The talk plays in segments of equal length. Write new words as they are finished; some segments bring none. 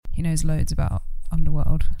He knows loads about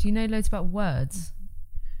Underworld. Do you know loads about words?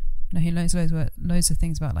 No, he knows loads of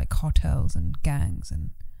things about like cartels and gangs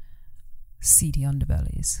and seedy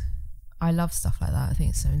underbellies. I love stuff like that. I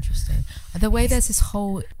think it's so interesting. The way there's this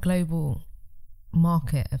whole global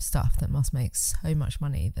market of stuff that must make so much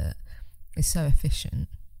money that is so efficient.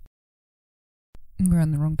 We're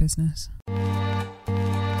in the wrong business.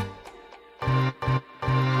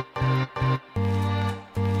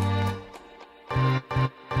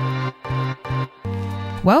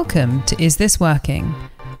 Welcome to Is This Working?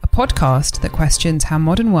 A podcast that questions how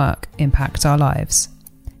modern work impacts our lives.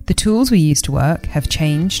 The tools we use to work have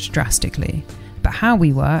changed drastically, but how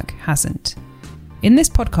we work hasn't. In this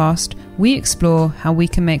podcast, we explore how we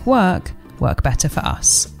can make work better for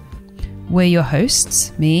us. We're your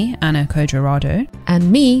hosts, me, Anna Kodrarado.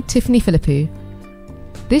 And me, Tiffany Philippou.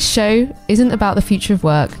 This show isn't about the future of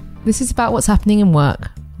work. This is about what's happening in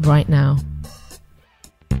work right now.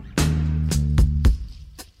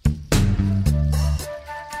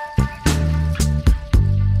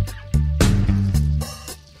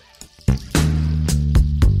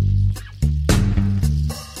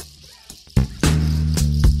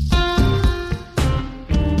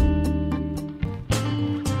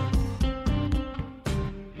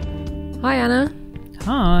 Hi Anna.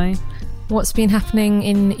 Hi. What's been happening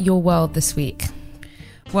in your world this week?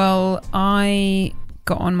 Well, I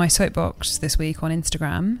got on my soapbox this week on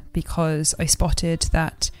Instagram because I spotted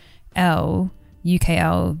that Elle,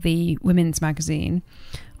 UKL, the women's magazine,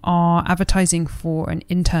 are advertising for an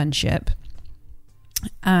internship,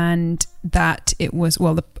 and that it was,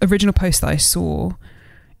 well, the original post that I saw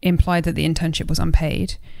implied that the internship was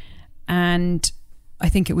unpaid, and I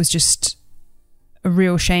think it was just a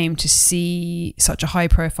real shame to see such a high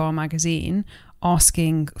profile magazine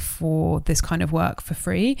asking for this kind of work for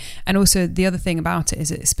free. And also the other thing about it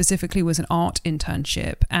is it specifically was an art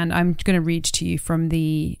internship, and I'm going to read to you from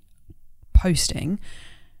the posting.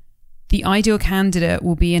 The ideal candidate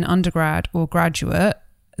will be an undergrad or graduate,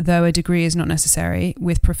 though a degree is not necessary,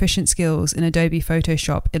 with proficient skills in Adobe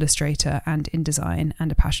Photoshop, Illustrator and InDesign,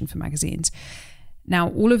 and a passion for magazines. Now,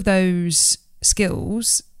 all of those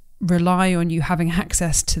skills rely on you having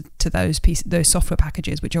access to those software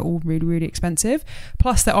packages, which are all really, really expensive.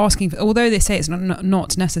 Plus they're asking for, although they say it's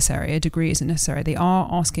not necessary, a degree isn't necessary, they are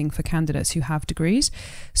asking for candidates who have degrees.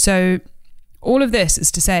 So all of this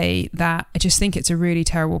is to say that I just think it's a really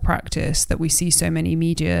terrible practice that we see so many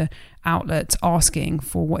media outlets asking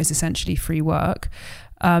for what is essentially free work.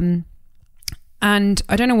 And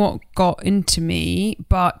I don't know what got into me,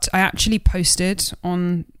 but I actually posted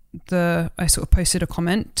on I sort of posted a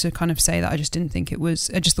comment to kind of say that I just thought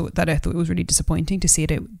it was really disappointing to see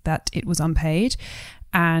that it was unpaid,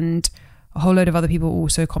 and a whole load of other people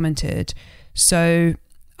also commented. So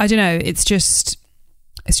I don't know, it's just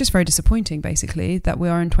very disappointing basically that we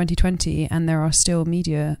are in 2020 and there are still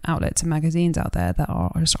media outlets and magazines out there that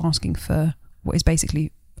are just asking for what is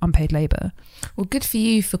basically unpaid labour. Well, good for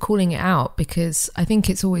you for calling it out, because I think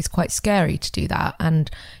it's always quite scary to do that, and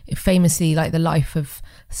famously, like, the life of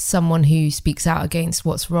someone who speaks out against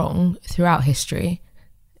what's wrong throughout history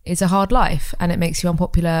is a hard life, and it makes you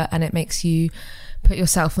unpopular and it makes you put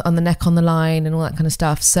yourself on the neck on the line and all that kind of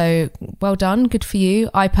stuff. So well done, good for you.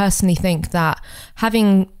 I personally think that,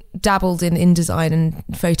 having dabbled in InDesign and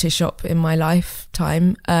Photoshop in my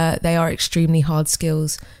lifetime, they are extremely hard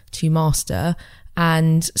skills to master.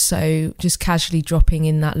 And so just casually dropping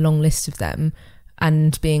in that long list of them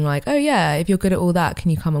and being like, oh yeah, if you're good at all that,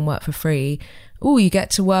 can you come and work for free? Oh, you get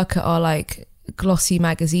to work at our like glossy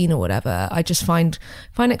magazine or whatever. I just find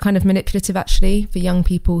it kind of manipulative actually for young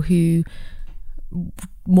people who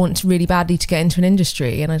want really badly to get into an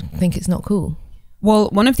industry, and I think it's not cool. Well,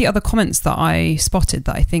 one of the other comments that I spotted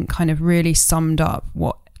that I think kind of really summed up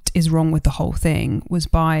what is wrong with the whole thing was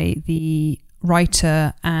by the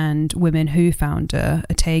writer and Women Who founder,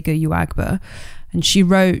 Otega Uwagba, and she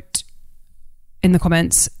wrote in the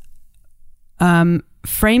comments,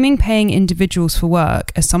 framing paying individuals for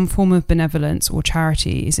work as some form of benevolence or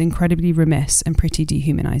charity is incredibly remiss and pretty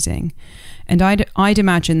dehumanizing. And I'd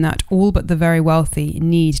imagine that all but the very wealthy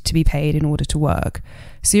need to be paid in order to work.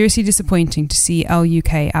 Seriously disappointing to see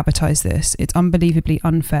LUK advertise this. It's unbelievably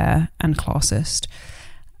unfair and classist.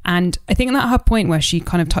 And I think that her point where she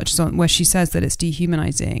kind of touches on, where she says that it's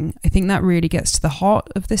dehumanizing, I think that really gets to the heart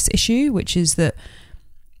of this issue, which is that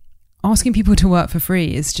asking people to work for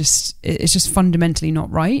free is just fundamentally not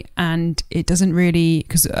right. And it doesn't really,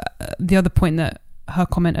 because the other point that her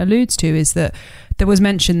comment alludes to is that there was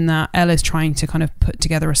mention that Elle is trying to kind of put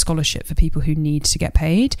together a scholarship for people who need to get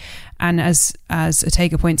paid. And as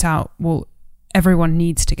Otega points out, well, everyone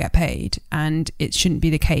needs to get paid, and it shouldn't be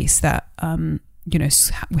the case that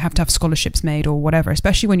we have to have scholarships made or whatever,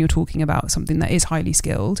 especially when you're talking about something that is highly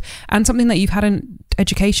skilled and something that you've had an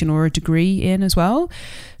education or a degree in as well.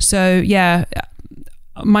 So yeah,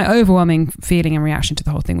 my overwhelming feeling and reaction to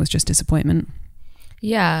the whole thing was just disappointment.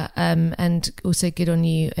 Yeah, and also good on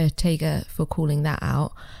you, Tega, for calling that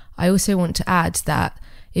out. I also want to add that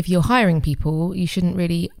if you're hiring people, you shouldn't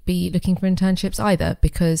really be looking for internships either,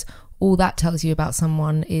 because all that tells you about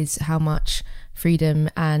someone is how much freedom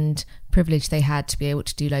and privilege they had to be able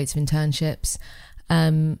to do loads of internships.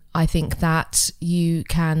 I think that you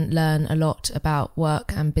can learn a lot about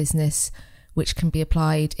work and business, which can be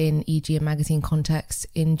applied in, e.g., a magazine context,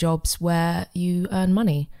 in jobs where you earn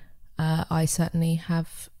money. I certainly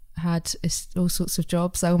have had all sorts of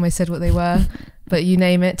jobs. I almost said what they were, but you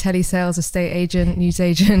name it: telesales, estate agent, news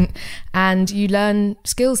agent, and you learn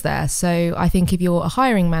skills there. So I think if you're a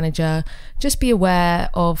hiring manager, just be aware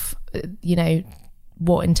of,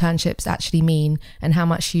 what internships actually mean and how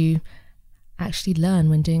much you actually learn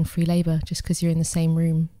when doing free labor, just because you're in the same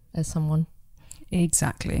room as someone.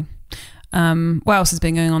 Exactly. What else has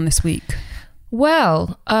been going on this week?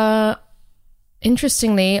 Well,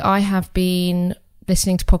 interestingly, I have been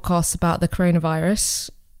listening to podcasts about the coronavirus,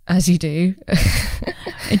 as you do.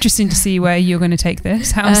 Interesting to see where you're going to take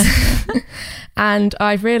this. And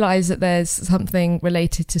I've realised that there's something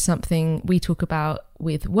related to something we talk about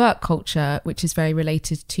with work culture, which is very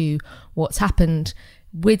related to what's happened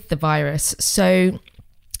with the virus. So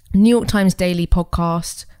New York Times Daily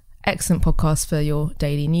podcast, excellent podcast for your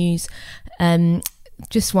daily news.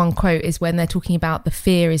 Just one quote is when they're talking about the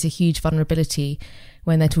fear is a huge vulnerability.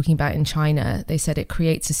 When they're talking about in China, they said it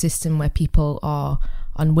creates a system where people are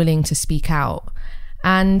unwilling to speak out.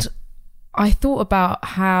 And I thought about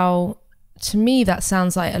how, to me, that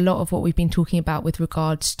sounds like a lot of what we've been talking about with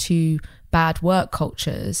regards to bad work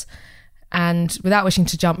cultures. And without wishing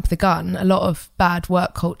to jump the gun, a lot of bad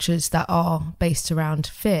work cultures that are based around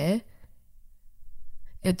fear,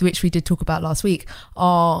 which we did talk about last week,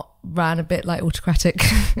 are ran a bit like autocratic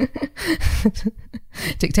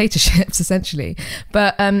dictatorships, essentially.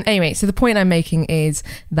 But anyway, so the point I'm making is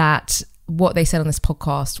that what they said on this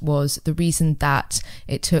podcast was the reason that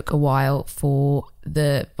it took a while for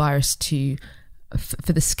the virus to,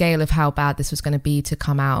 for the scale of how bad this was going to be to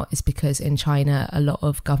come out, is because in China, a lot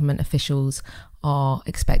of government officials are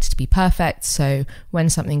expected to be perfect. So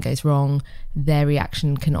when something goes wrong, their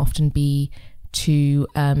reaction can often be to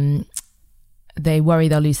they worry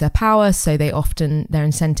they'll lose their power, so their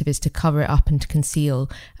incentive is to cover it up and to conceal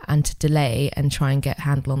and to delay and try and get a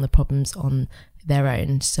handle on the problems on their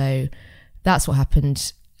own. So that's what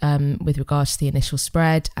happened with regards to the initial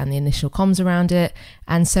spread and the initial comms around it.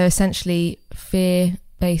 And so essentially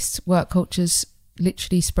fear-based work cultures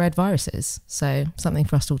literally spread viruses. So something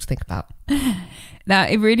for us all to think about. Now,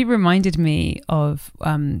 it really reminded me of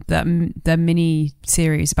the mini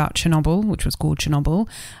series about Chernobyl, which was called Chernobyl,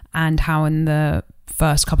 and how in the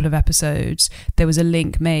first couple of episodes there was a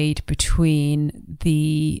link made between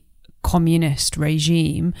the communist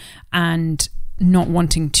regime and not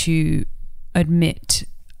wanting to admit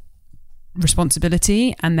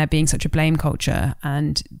responsibility, and there being such a blame culture,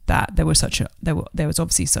 and that there was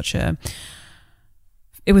obviously such a,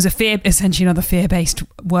 it was essentially another fear-based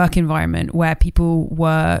work environment where people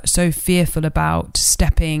were so fearful about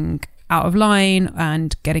stepping out of line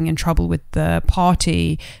and getting in trouble with the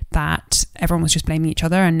party that everyone was just blaming each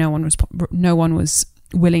other, and no one was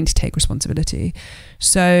willing to take responsibility.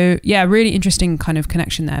 So yeah, really interesting kind of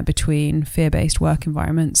connection there between fear-based work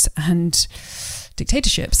environments and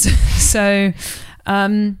dictatorships. So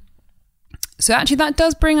actually that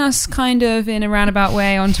does bring us kind of in a roundabout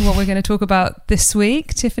way onto what we're going to talk about this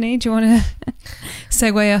week. Tiffany, do you want to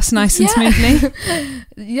segue us nice and smoothly?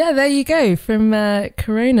 Yeah, there you go. From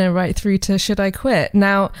Corona right through to Should I Quit?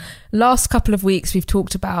 Now, last couple of weeks, we've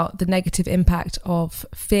talked about the negative impact of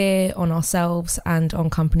fear on ourselves and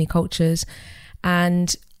on company cultures.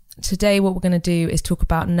 And today what we're going to do is talk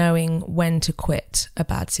about knowing when to quit a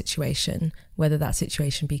bad situation, whether that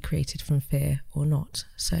situation be created from fear or not.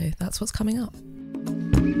 So that's what's coming up.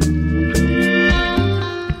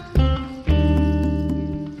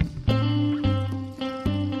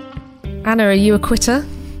 Anna, are you a quitter?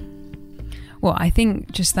 Well, I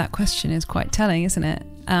think just that question is quite telling, isn't it?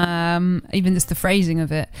 Even just the phrasing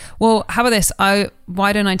of it. Well, how about this?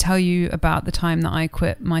 Why don't I tell you about the time that I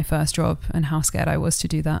quit my first job and how scared I was to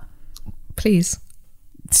do that? Please.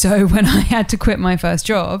 So when I had to quit my first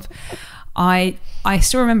job, I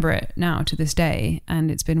still remember it now to this day,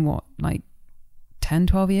 and it's been like 10,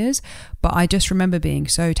 12 years. But I just remember being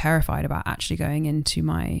so terrified about actually going into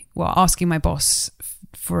asking my boss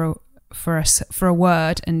for a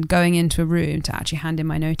word and going into a room to actually hand in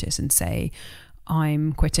my notice and say,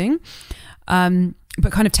 I'm quitting.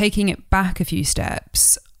 But kind of taking it back a few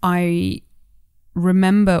steps, I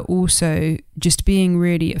remember also just being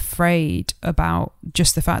really afraid about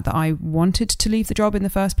just the fact that I wanted to leave the job in the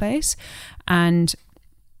first place. And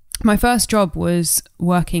my first job was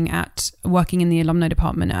working in the alumni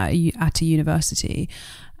department at a university.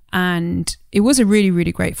 And it was a really,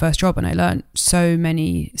 really great first job. And I learned so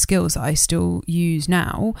many skills that I still use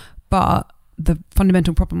now. But the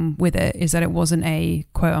fundamental problem with it is that it wasn't a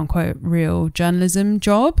quote unquote real journalism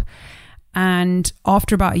job. And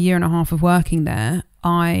after about 1.5 years of working there,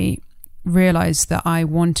 I realized that I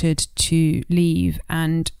wanted to leave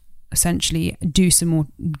and essentially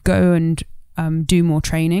go and do more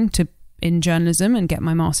training in journalism and get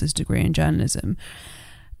my master's degree in journalism.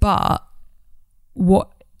 But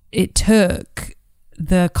what it took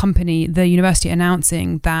the university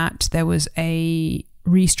announcing that there was a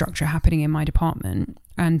restructure happening in my department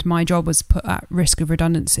and my job was put at risk of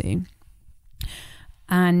redundancy.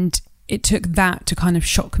 And it took that to kind of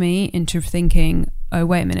shock me into thinking, oh,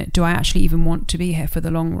 wait a minute, do I actually even want to be here for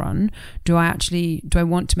the long run? Do I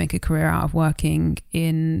want to make a career out of working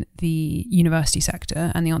in the university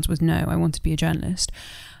sector? And the answer was no, I wanted to be a journalist.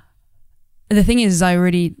 The thing is, I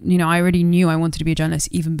already knew I wanted to be a journalist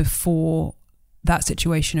even before that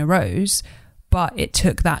situation arose, but it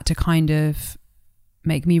took that to kind of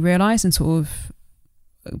make me realize and sort of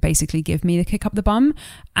basically give me the kick up the bum.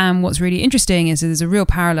 And what's really interesting is there's a real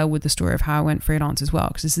parallel with the story of how I went freelance as well,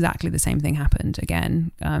 because exactly the same thing happened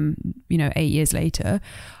again. 8 years later,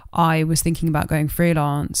 I was thinking about going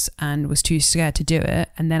freelance and was too scared to do it,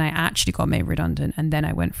 and then I actually got made redundant, and then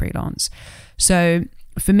I went freelance. So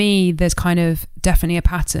for me, there's kind of definitely a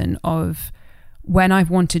pattern of when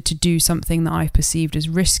I've wanted to do something that I've perceived as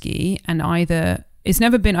risky, and I've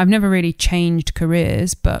never really changed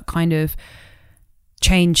careers, but kind of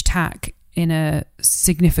change tack in a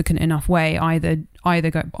significant enough way, either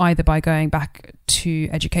by going back to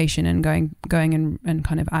education and going and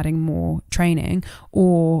kind of adding more training,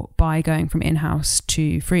 or by going from in-house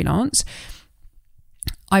to freelance.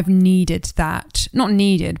 I've needed that, not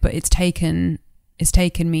needed, but it's taken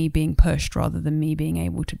me being pushed rather than me being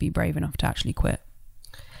able to be brave enough to actually quit.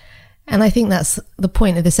 And I think that's the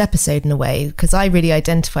point of this episode in a way, because I really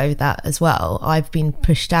identify with that as well. I've been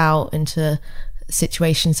pushed out into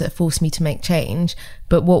situations that force me to make change,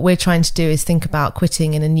 but what we're trying to do is think about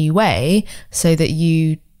quitting in a new way so that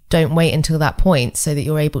you don't wait until that point, so that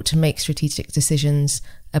you're able to make strategic decisions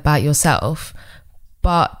about yourself.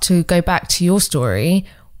 But to go back to your story,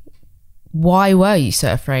 why were you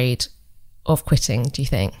so afraid of quitting, do you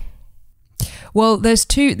think? Well, there's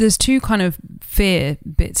two kind of fear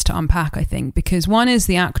bits to unpack, I think, because one is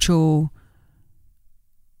the actual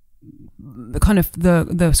kind of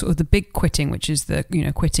the sort of the big quitting, which is the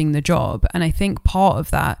quitting the job. And I think part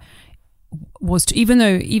of that was even though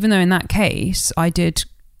in that case I did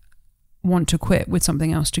want to quit with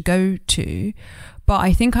something else to go to, but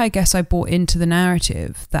I guess I bought into the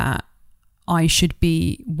narrative that I should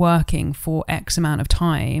be working for X amount of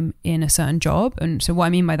time in a certain job. And so what I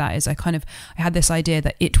mean by that is I had this idea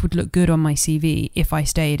that it would look good on my CV if I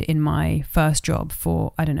stayed in my first job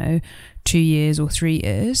for, 2 years or 3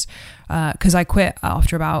 years, because I quit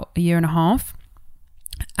after about 1.5 years.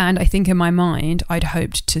 And I think in my mind, I'd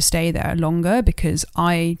hoped to stay there longer because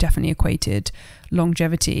I definitely equated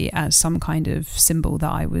longevity as some kind of symbol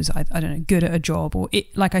that I was, good at a job, or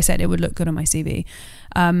it, like I said, it would look good on my CV.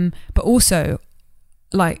 But also,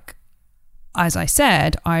 like, as I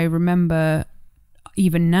said, I remember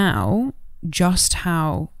even now just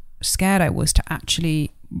how scared I was to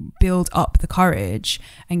actually build up the courage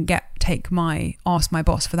and ask my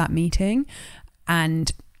boss for that meeting.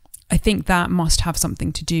 And I think that must have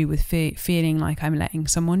something to do with feeling like I'm letting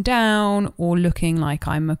someone down or looking like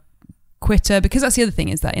I'm a quitter, because that's the other thing,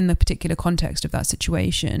 is that in the particular context of that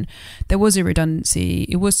situation, there was a redundancy.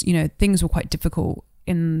 It was, things were quite difficult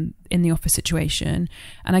in the office situation.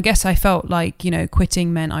 And I guess I felt like,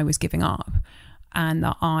 quitting meant I was giving up and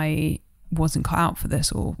that I wasn't cut out for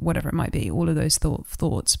this or whatever it might be, all of those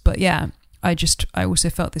thoughts. But yeah, I also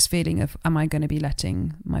felt this feeling of, am I going to be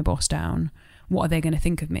letting my boss down? What are they going to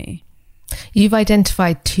think of me? You've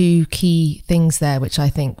identified 2 key things there, which I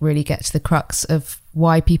think really get to the crux of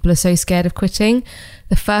why people are so scared of quitting.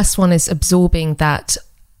 The first one is absorbing that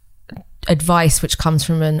advice which comes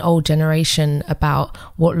from an old generation about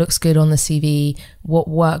what looks good on the CV, what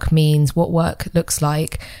work means, what work looks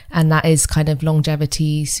like, and that is kind of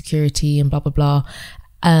longevity, security, and blah blah blah.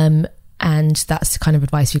 And that's the kind of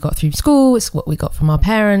advice we got through school. It's what we got from our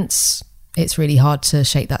parents. It's really hard to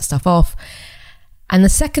shake that stuff off. And the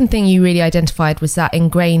second thing you really identified was that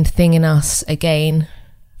ingrained thing in us, again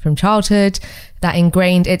from childhood, that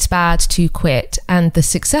ingrained it's bad to quit, and the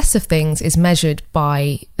success of things is measured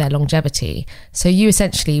by their longevity. So you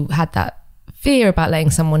essentially had that fear about letting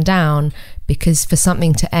someone down because for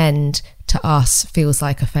something to end to us feels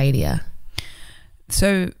like a failure.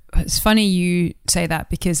 So it's funny you say that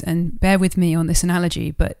because, and bear with me on this analogy,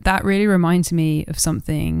 but that really reminds me of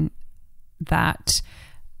something that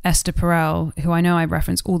Esther Perel, who I know I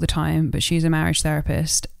reference all the time, but she's a marriage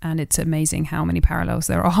therapist, and it's amazing how many parallels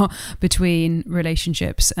there are between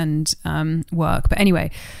relationships and work. But anyway,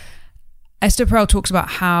 Esther Perel talks about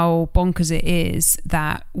how bonkers it is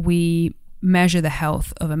that we measure the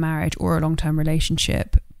health of a marriage or a long-term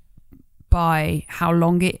relationship by how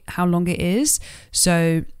long it is.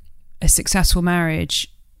 So a successful marriage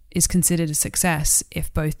is considered a success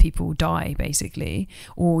if both people die, basically,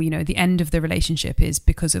 or the end of the relationship is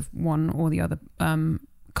because of one or the other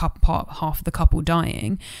half of the couple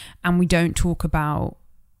dying. And we don't talk about,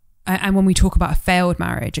 and when we talk about a failed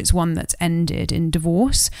marriage, it's one that's ended in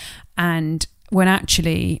divorce. And when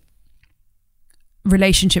actually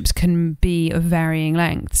relationships can be of varying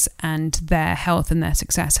lengths, and their health and their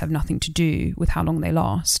success have nothing to do with how long they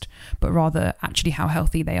last, but rather actually how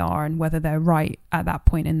healthy they are and whether they're right at that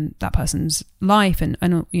point in that person's life, and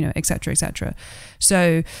et cetera, et cetera.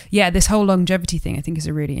 So yeah, this whole longevity thing I think is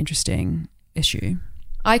a really interesting issue.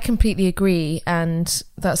 I completely agree, and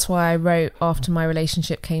that's why I wrote after my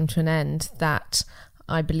relationship came to an end that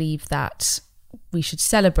I believe that we should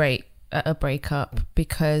celebrate a breakup,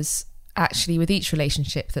 because actually with each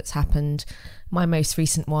relationship that's happened, my most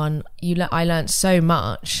recent one, I learned so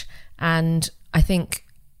much. And I think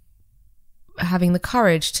having the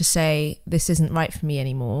courage to say this isn't right for me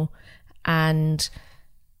anymore, and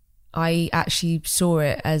I actually saw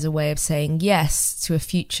it as a way of saying yes to a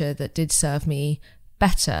future that did serve me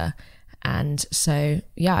better. And so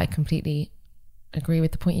I completely agree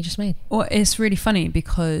with the point you just made. Well, it's really funny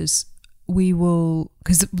because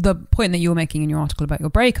because the point that you're making in your article about your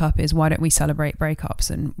breakup is, why don't we celebrate breakups?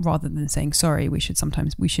 And rather than saying sorry, we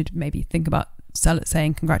should maybe think about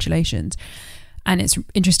saying congratulations. And it's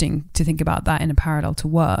interesting to think about that in a parallel to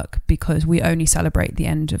work, because we only celebrate the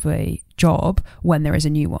end of a job when there is a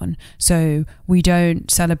new one. So we don't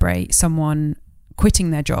celebrate someone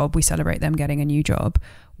quitting their job, we celebrate them getting a new job,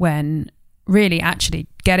 when really actually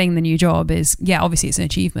getting the new job is, obviously it's an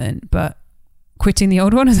achievement, but quitting the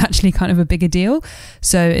old one is actually kind of a bigger deal.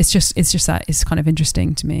 So it's just that it's kind of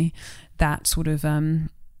interesting to me, that sort of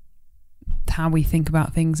how we think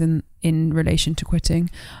about things in relation to quitting.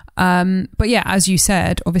 But yeah, as you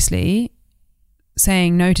said, obviously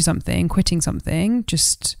saying no to something, quitting something,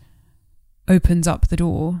 just opens up the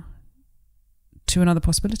door to another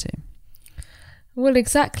possibility. Well,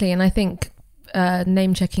 exactly. And I think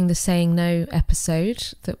name checking the saying no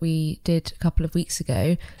episode that we did a couple of weeks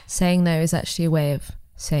ago, saying no is actually a way of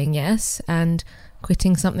saying yes, and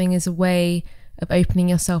quitting something is a way of opening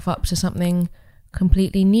yourself up to something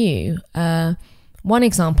completely new. One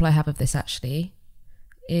example I have of this actually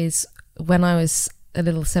is when I was a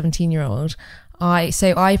little 17-year-old.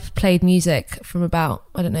 I played music from about,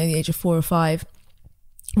 the age of 4 or 5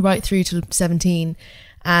 right through to 17.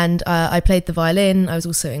 And I played the violin. I was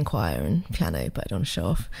also in choir and piano, but I don't want to show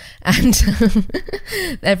off. And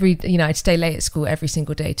I'd stay late at school every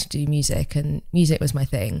single day to do music, and music was my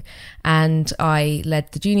thing. And I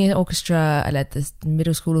led the junior orchestra, I led the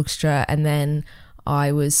middle school orchestra, and then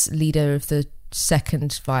I was leader of the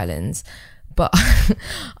second violins. But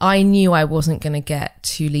I knew I wasn't going to get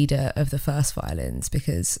to leader of the first violins,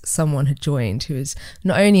 because someone had joined who was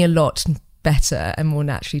not only a lot better and more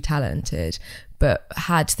naturally talented, but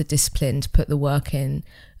had the discipline to put the work in,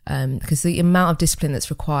 because the amount of discipline that's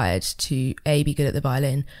required to be good at the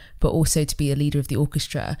violin, but also to be a leader of the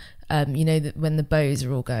orchestra, that when the bows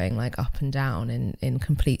are all going like up and down in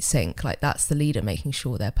complete sync, like that's the leader making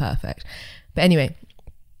sure they're perfect. But anyway,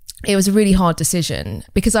 it was a really hard decision,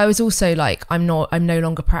 because I was also like, I'm no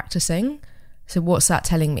longer practicing. So what's that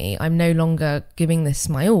telling me? I'm no longer giving this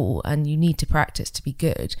my all, and you need to practice to be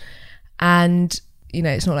good. And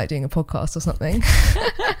it's not like doing a podcast or something.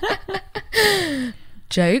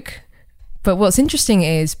 Joke. But what's interesting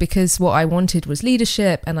is because what I wanted was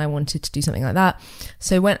leadership and I wanted to do something like that.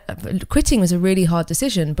 So when quitting was a really hard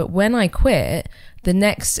decision, but when I quit, the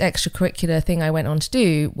next extracurricular thing I went on to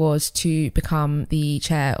do was to become the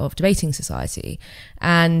chair of Debating Society.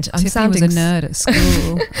 And I'm Tiffany was a nerd at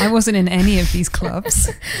school. I wasn't in any of these clubs.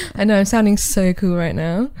 I know, I'm sounding so cool right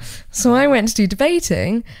now. So I went to do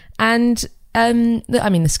debating, and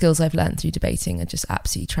the skills I've learned through debating are just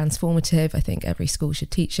absolutely transformative. I think every school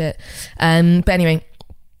should teach it. But anyway,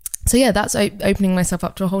 so yeah, that's opening myself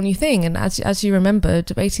up to a whole new thing. And as you remember,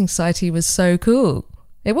 Debating Society was so cool.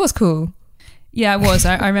 It was cool. Yeah, it was.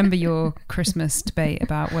 I remember your Christmas debate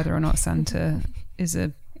about whether or not Santa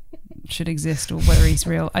should exist or whether he's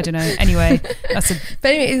real. I don't know. Anyway, but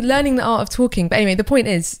anyway, learning the art of talking. But anyway, the point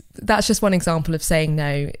is, that's just one example of saying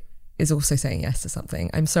no is also saying yes to something.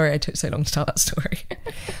 I'm sorry I took so long to tell that story.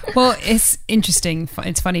 Well, it's interesting.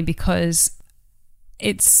 It's funny because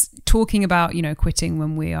it's talking about, quitting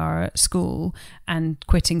when we are at school and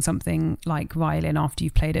quitting something like violin after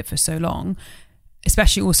you've played it for so long,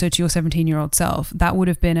 especially also to your 17-year-old self. That would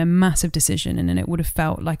have been a massive decision, and then it would have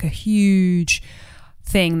felt like a huge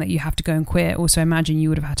thing that you have to go and quit. Also, imagine you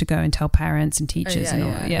would have had to go and tell parents and teachers and all.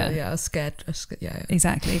 I was scared. Yeah,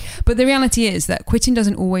 exactly. But the reality is that quitting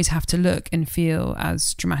doesn't always have to look and feel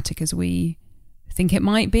as dramatic as we think it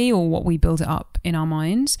might be, or what we build it up in our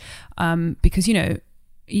minds. Because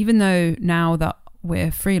even though now that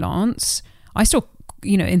we're freelance, I still,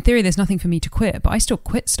 in theory, there's nothing for me to quit, but I still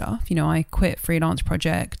quit stuff. I quit freelance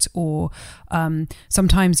projects, or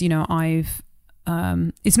sometimes, I've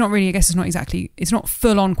it's not really, I guess it's not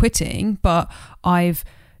full on quitting, but I've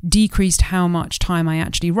decreased how much time I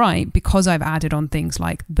actually write because I've added on things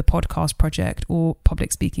like the podcast project or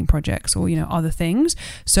public speaking projects or, other things.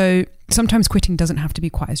 So sometimes quitting doesn't have to be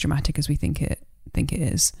quite as dramatic as we think it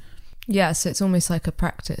is. Yeah, so it's almost like a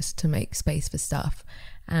practice to make space for stuff.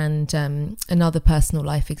 And another personal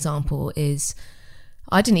life example is,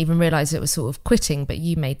 I didn't even realise it was sort of quitting, but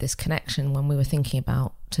you made this connection when we were thinking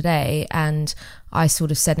about today. And I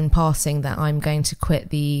sort of said in passing that I'm going to quit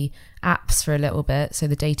the apps for a little bit, so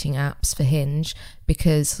the dating apps for Hinge,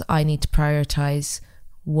 because I need to prioritise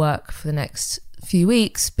work for the next few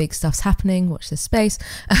weeks. Big stuff's happening, watch this space.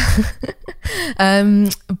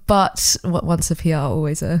 But once a PR,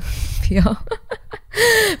 always a PR.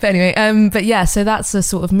 But anyway, but yeah, so that's a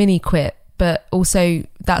sort of mini quit. But also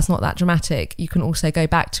that's not that dramatic. You can also go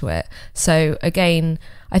back to it. So again,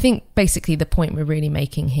 I think basically the point we're really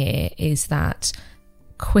making here is that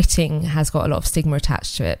quitting has got a lot of stigma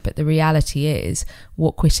attached to it. But the reality is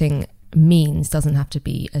what quitting means doesn't have to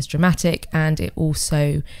be as dramatic. And it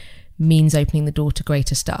also means opening the door to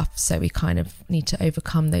greater stuff. So we kind of need to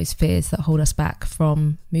overcome those fears that hold us back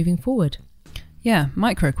from moving forward. Yeah,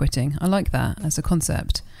 micro quitting. I like that as a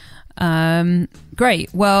concept.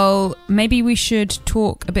 Great. Well, maybe we should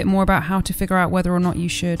talk a bit more about how to figure out whether or not you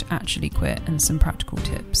should actually quit and some practical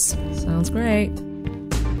tips. Sounds great.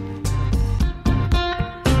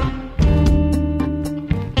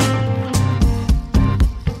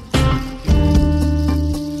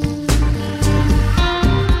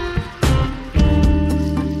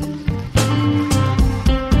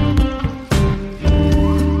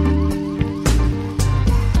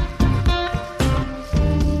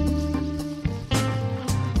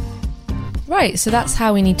 Right, so that's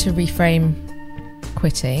how we need to reframe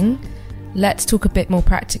quitting. Let's talk a bit more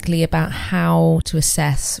practically about how to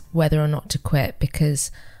assess whether or not to quit,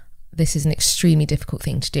 because this is an extremely difficult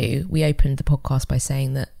thing to do. We opened the podcast by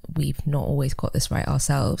saying that we've not always got this right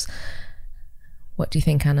ourselves. What do you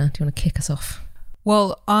think, Anna? Do you want to kick us off?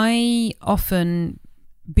 Well, being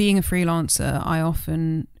a freelancer, I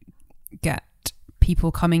often get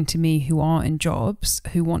people coming to me who are in jobs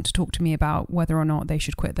who want to talk to me about whether or not they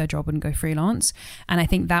should quit their job and go freelance. And I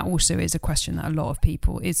think that also is a question that a lot of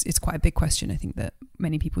people, it's quite a big question, I think, that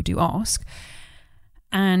many people do ask.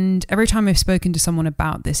 And every time I've spoken to someone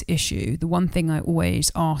about this issue, the one thing I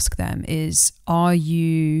always ask them is, are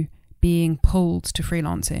you being pulled to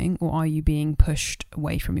freelancing or are you being pushed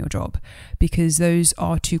away from your job? Because those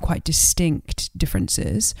are two quite distinct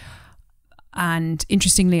differences. And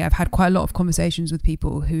interestingly, I've had quite a lot of conversations with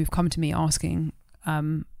people who've come to me asking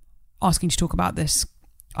to talk about this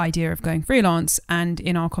idea of going freelance. And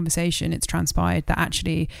in our conversation, it's transpired that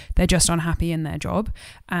actually they're just unhappy in their job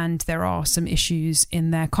and there are some issues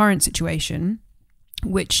in their current situation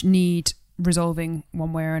which need resolving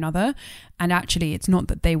one way or another. And actually, it's not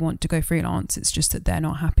that they want to go freelance, it's just that they're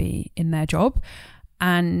not happy in their job.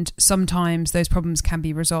 And sometimes those problems can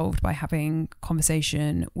be resolved by having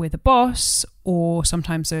conversation with a boss, or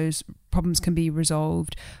sometimes those problems can be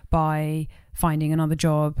resolved by finding another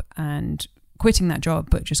job and quitting that job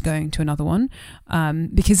but just going to another one,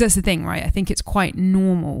 because that's the thing, right? I think it's quite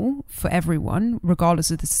normal for everyone,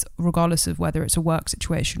 regardless of whether it's a work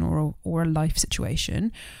situation or a life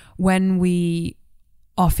situation, when we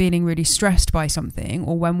are feeling really stressed by something,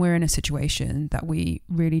 or when we're in a situation that we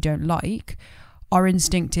really don't like, our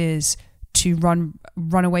instinct is to run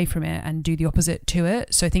away from it and do the opposite to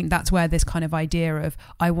it. So I think that's where this kind of idea of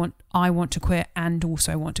I want to quit and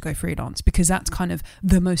also want to go freelance, because that's kind of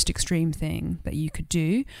the most extreme thing that you could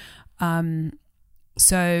do.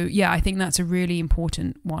 So yeah, I think that's a really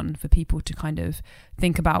important one for people to kind of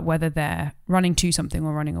think about, whether they're running to something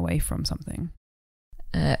or running away from something.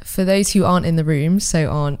 For those who aren't in the room, so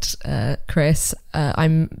aren't Chris,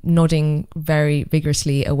 I'm nodding very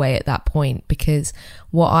vigorously away at that point, because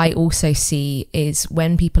what I also see is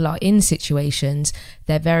when people are in situations,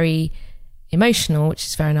 they're very emotional, which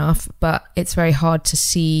is fair enough, but it's very hard to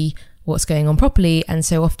see what's going on properly, and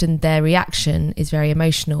so often their reaction is very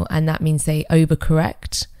emotional, and that means they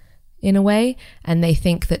overcorrect in a way, and they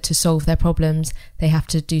think that to solve their problems they have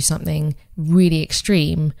to do something really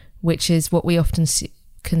extreme, which is what we often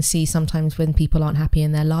can see sometimes when people aren't happy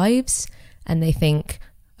in their lives, and they think,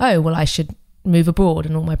 oh, well, I should move abroad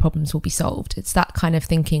and all my problems will be solved. It's that kind of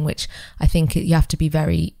thinking which I think you have to be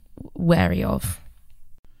very wary of.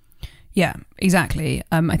 Yeah, exactly.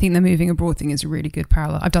 I think the moving abroad thing is a really good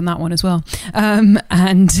parallel. I've done that one as well. Are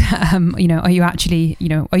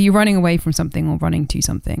you running away from something or running to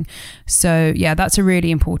something? So yeah, that's a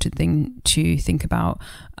really important thing to think about.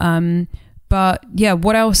 But yeah,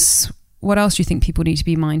 what else do you think people need to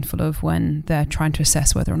be mindful of when they're trying to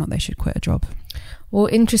assess whether or not they should quit a job? Well,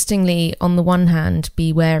 interestingly, on the one hand,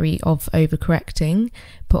 be wary of overcorrecting,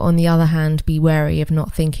 but on the other hand, be wary of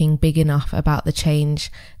not thinking big enough about the change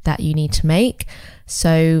that you need to make.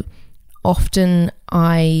 So often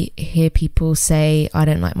I hear people say, I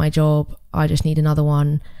don't like my job, I just need another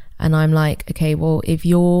one. And I'm like, okay, well, if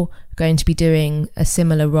you're going to be doing a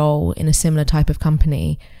similar role in a similar type of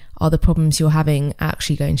company, are the problems you're having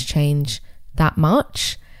actually going to change that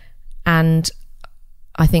much? And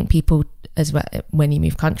I think people, as well, when you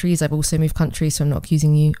move countries, I've also moved countries, so I'm not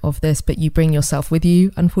accusing you of this, but you bring yourself with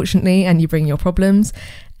you, unfortunately, and you bring your problems.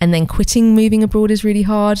 And then quitting moving abroad is really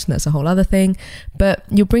hard, and that's a whole other thing. But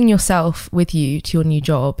you'll bring yourself with you to your new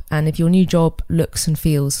job, and if your new job looks and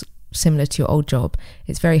feels similar to your old job,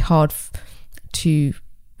 it's very hard to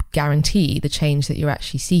guarantee the change that you're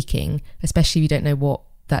actually seeking, especially if you don't know what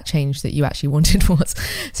that change that you actually wanted was.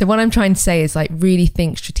 So what I'm trying to say is, like, really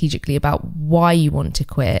think strategically about why you want to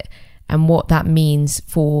quit and what that means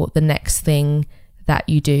for the next thing that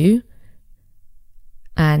you do.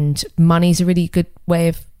 And money's a really good way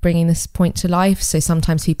of bringing this point to life. So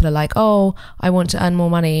sometimes people are like, oh, I want to earn more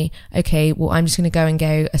money. Okay, well, I'm just going to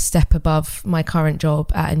go a step above my current job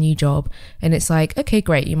at a new job. And it's like, okay,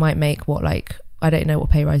 great. You might make I don't know what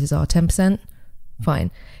pay rises are, 10%?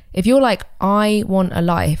 Fine. If you're like, I want a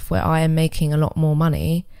life where I am making a lot more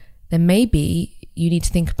money, then maybe you need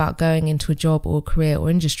to think about going into a job or a career or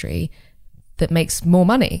industry that makes more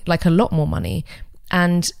money, like a lot more money.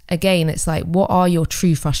 And again, it's like, what are your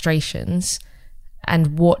true frustrations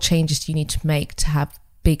and what changes do you need to make to have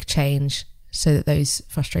big change so that those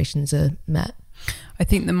frustrations are met? I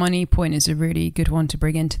think the money point is a really good one to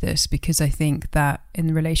bring into this, because I think that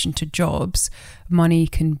in relation to jobs, money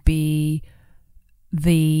can be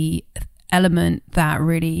the element that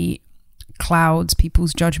really clouds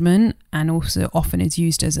people's judgment, and also often is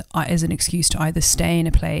used as an excuse to either stay in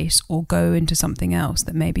a place or go into something else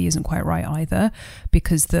that maybe isn't quite right either,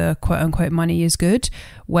 because the quote unquote money is good,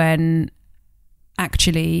 when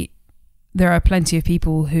actually there are plenty of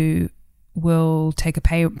people who will take a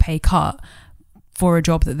pay cut for a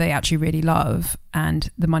job that they actually really love, and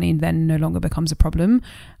the money then no longer becomes a problem.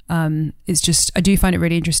 It's just, I do find it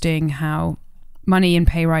really interesting how money and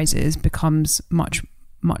pay rises becomes much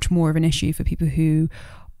more of an issue for people who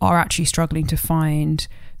are actually struggling to find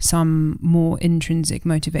some more intrinsic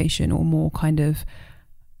motivation, or more kind of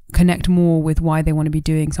connect more with why they want to be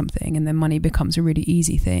doing something, and then money becomes a really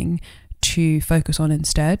easy thing to focus on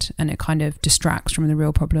instead, and it kind of distracts from the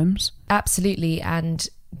real problems. Absolutely. And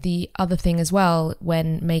the other thing as well,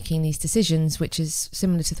 when making these decisions, which is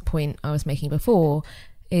similar to the point I was making before,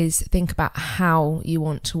 is think about how you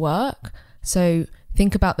want to work. So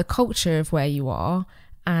think about the culture of where you are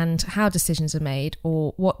and how decisions are made,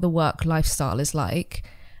 or what the work lifestyle is like,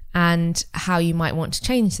 and how you might want to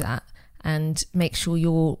change that, and make sure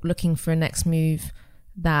you're looking for a next move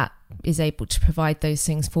that is able to provide those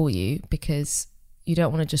things for you, because you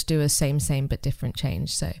don't want to just do a same but different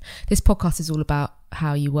change. So this podcast is all about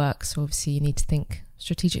how you work. So obviously you need to think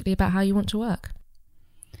strategically about how you want to work.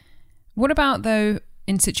 What about, though,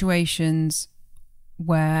 in situations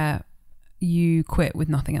where you quit with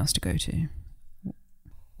nothing else to go to?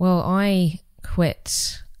 Well, I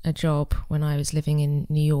quit a job when I was living in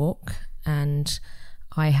New York, and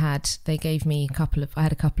they gave me I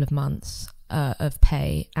had a couple of months of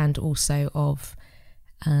pay and also of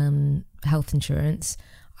health insurance.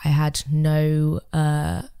 I had no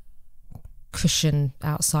cushion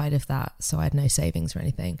outside of that, so I had no savings or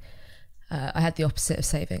anything. I had the opposite of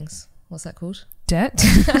savings. What's that called? Debt.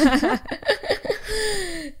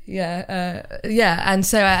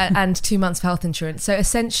 And 2 months of health insurance. So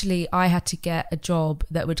essentially I had to get a job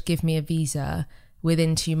that would give me a visa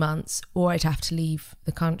within 2 months, or I'd have to leave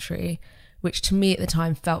the country, which to me at the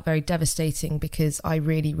time felt very devastating, because I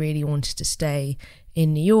really, really wanted to stay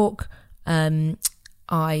in New York.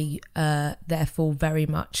 I therefore very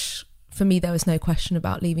much, for me, there was no question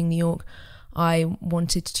about leaving New York. I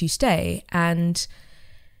wanted to stay, and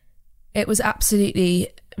it was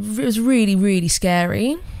really, really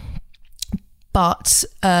scary. But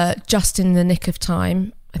just in the nick of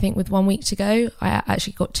time, I think with 1 week to go, I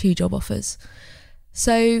actually got 2 job offers.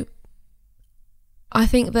 So I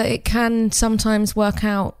think that it can sometimes work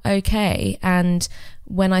out okay. And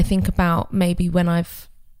when I think about maybe when I've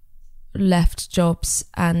left jobs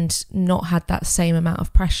and not had that same amount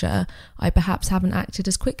of pressure, I perhaps haven't acted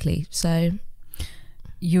as quickly. So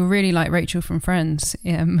you're really like Rachel from Friends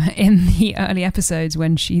in the early episodes,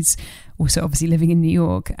 when she's also obviously living in New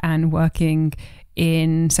York and working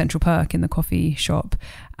in Central Perk in the coffee shop,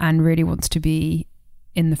 and really wants to be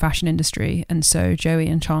in the fashion industry. And so Joey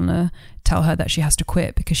and Chandler tell her that she has to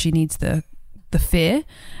quit because she needs the fear,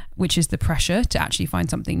 which is the pressure to actually find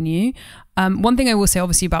something new. One thing I will say,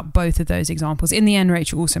 obviously, about both of those examples, in the end,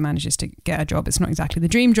 Rachel also manages to get a job. It's not exactly the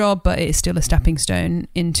dream job, but it is still a stepping stone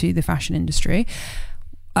into the fashion industry.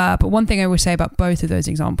 But one thing I would say about both of those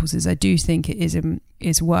examples is I do think it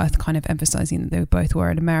is worth kind of emphasizing that they both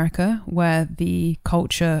were in America, where the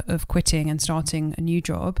culture of quitting and starting a new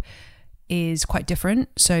job is quite different.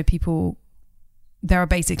 So there are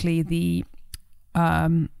basically the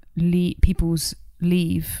notice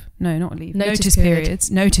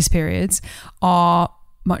periods are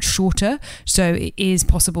much shorter, so it is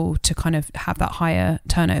possible to kind of have that higher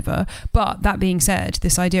turnover. But that being said,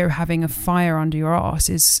 this idea of having a fire under your arse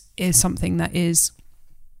is something that is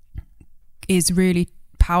really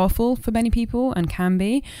powerful for many people and can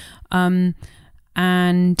be. And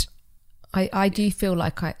I do feel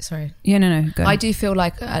like go I do feel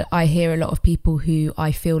like I hear a lot of people who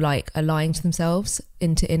I feel like are lying to themselves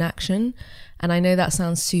into inaction, and I know that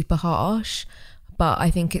sounds super harsh, but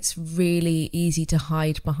I think it's really easy to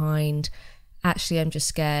hide behind, actually I'm just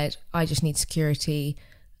scared, I just need security,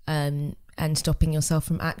 and stopping yourself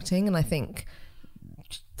from acting. And I think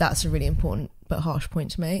that's a really important but harsh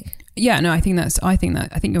point to make. Yeah, no, I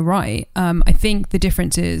think you're right. I think the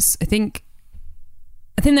difference is, I think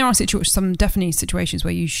there are some definitely situations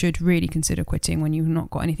where you should really consider quitting when you've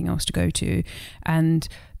not got anything else to go to. And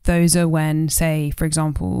those are when, say, for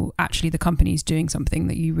example, actually the company's doing something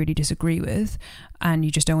that you really disagree with and you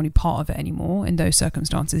just don't want to be part of it anymore. In those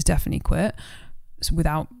circumstances, definitely quit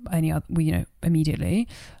without any other, immediately.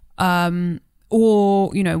 Or,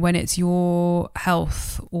 when it's your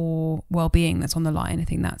health or well-being that's on the line, I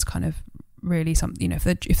think that's kind of really something,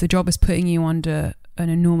 if the job is putting you under an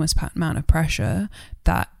enormous amount of pressure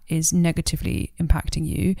that is negatively impacting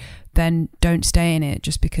you, then don't stay in it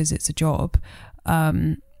just because it's a job.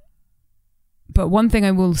 But one thing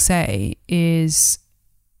I will say is,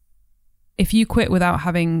 if you quit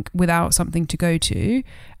without something to go to,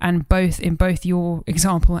 and in both your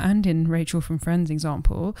example and in Rachel from Friends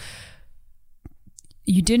example,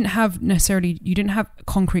 you didn't have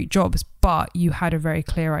concrete jobs, but you had a very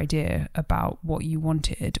clear idea about what you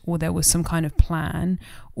wanted, or there was some kind of plan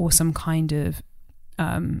or some kind of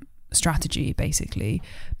strategy, basically.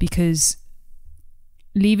 Because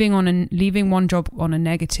leaving one job on a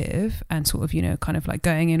negative and sort of, kind of like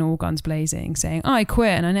going in all guns blazing, saying, I quit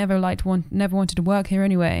and I never wanted to work here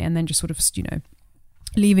anyway, and then just sort of,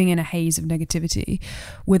 leaving in a haze of negativity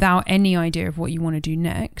without any idea of what you want to do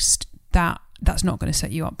next, that's not going to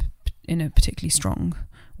set you up in a particularly strong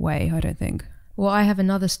way, I don't think. Well, I have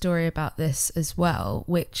another story about this as well,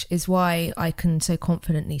 which is why I can so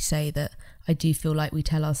confidently say that I do feel like we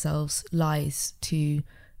tell ourselves lies to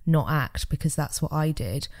not act, because that's what I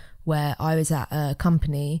did, where I was at a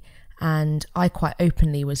company And I quite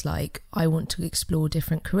openly was like, I want to explore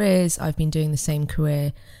different careers. I've been doing the same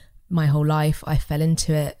career my whole life. I fell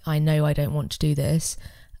into it. I know I don't want to do this.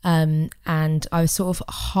 And I was sort of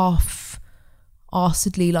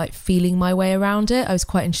half-arsedly like feeling my way around it. I was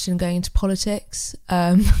quite interested in going into politics,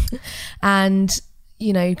 and,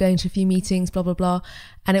 you know, going to a few meetings, blah, blah, blah.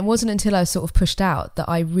 And it wasn't until I was sort of pushed out that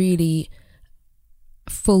I really,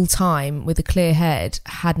 full time with a clear head,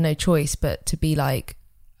 had no choice but to be like,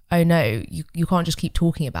 oh no, you can't just keep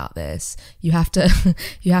talking about this. You have to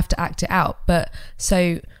you have to act it out. But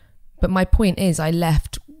my point is, I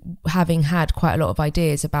left having had quite a lot of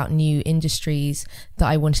ideas about new industries that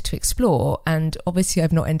I wanted to explore. And obviously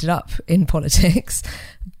I've not ended up in politics,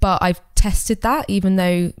 but I've tested that, even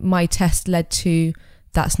though my test led to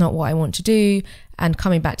that's not what I want to do. And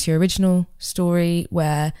coming back to your original story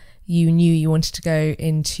where you knew you wanted to go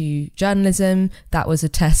into journalism, that was a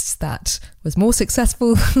test that was more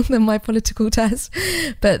successful than my political test.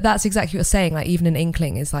 But that's exactly what you're saying, like even an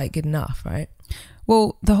inkling is like good enough, right?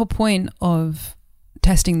 Well, the whole point of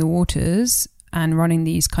testing the waters and running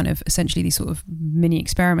these kind of essentially these sort of mini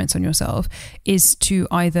experiments on yourself is to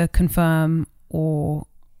either confirm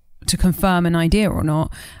an idea or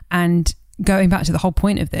not. And going back to the whole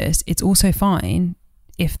point of this, it's also fine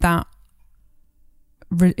if the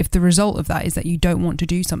result of that is that you don't want to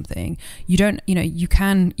do something. You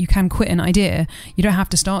can quit an idea. You don't have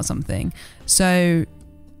to start something. So,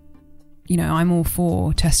 you know, I'm all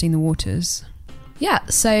for testing the waters. Yeah,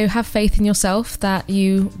 so have faith in yourself that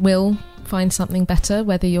you will find something better,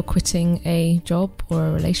 whether you're quitting a job or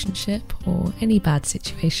a relationship or any bad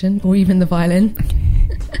situation, or even the violin.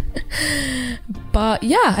 But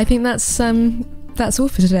yeah, I think that's all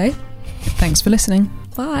for today. Thanks for listening.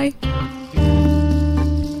 Bye.